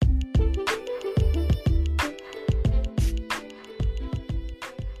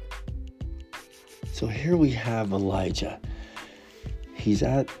So here we have Elijah. He's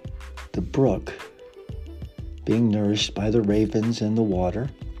at the brook being nourished by the ravens and the water.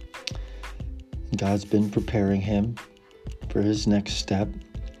 God's been preparing him for his next step.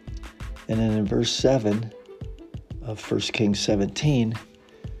 And then in verse 7 of 1 Kings 17,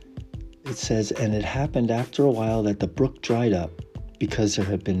 it says, "And it happened after a while that the brook dried up because there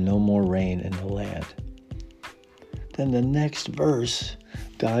had been no more rain in the land." Then the next verse,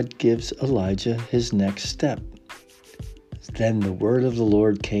 God gives Elijah his next step. Then the word of the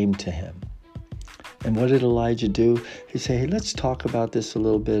Lord came to him. And what did Elijah do? He said, "Hey, let's talk about this a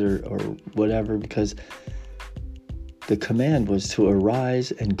little bit or whatever," because the command was to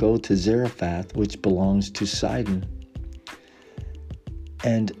arise and go to Zarephath, which belongs to Sidon.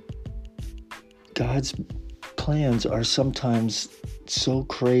 And God's plans are sometimes so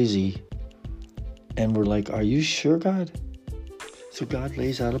crazy, and we're like, "Are you sure, God?" So God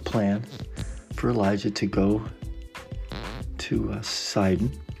lays out a plan for Elijah to go to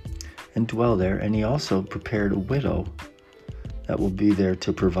Sidon and dwell there, and he also prepared a widow that will be there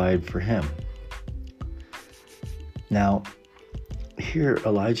to provide for him. Now, here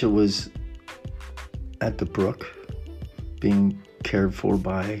Elijah was at the brook being cared for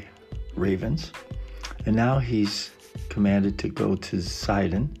by ravens, and now he's commanded to go to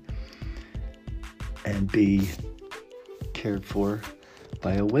Sidon and be cared for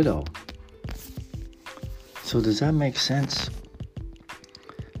by a widow. So does that make sense?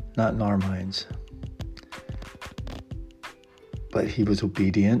 Not in our minds. But he was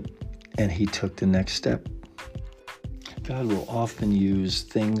obedient and he took the next step. God will often use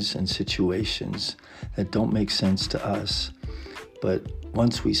things and situations that don't make sense to us, but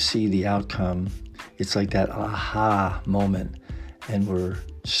once we see the outcome, it's like that aha moment, and we're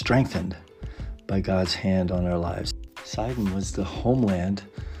strengthened by God's hand on our lives. Sidon was the homeland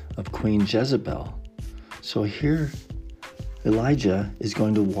of Queen Jezebel. So here, Elijah is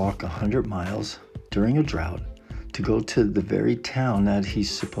going to walk 100 miles during a drought to go to the very town that he's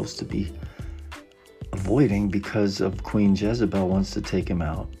supposed to be avoiding because of Queen Jezebel wants to take him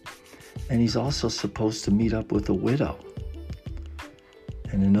out. And he's also supposed to meet up with a widow.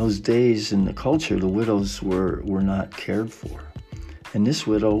 And in those days in the culture, the widows were not cared for. And this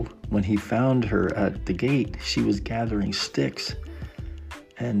widow, when he found her at the gate, she was gathering sticks.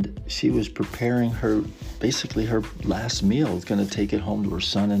 And she was preparing basically her last meal, is going to take it home to her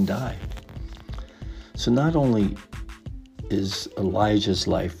son and die. So not only is Elijah's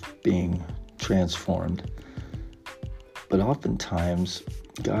life being transformed, but oftentimes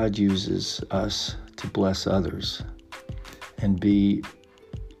God uses us to bless others and be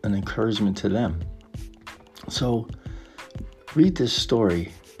an encouragement to them. So read this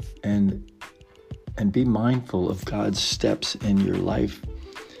story and be mindful of God's steps in your life,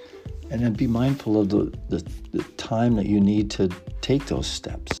 and then be mindful of the time that you need to take those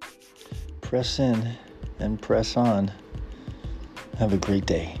steps. Press in and press on. Have a great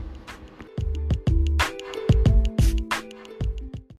day.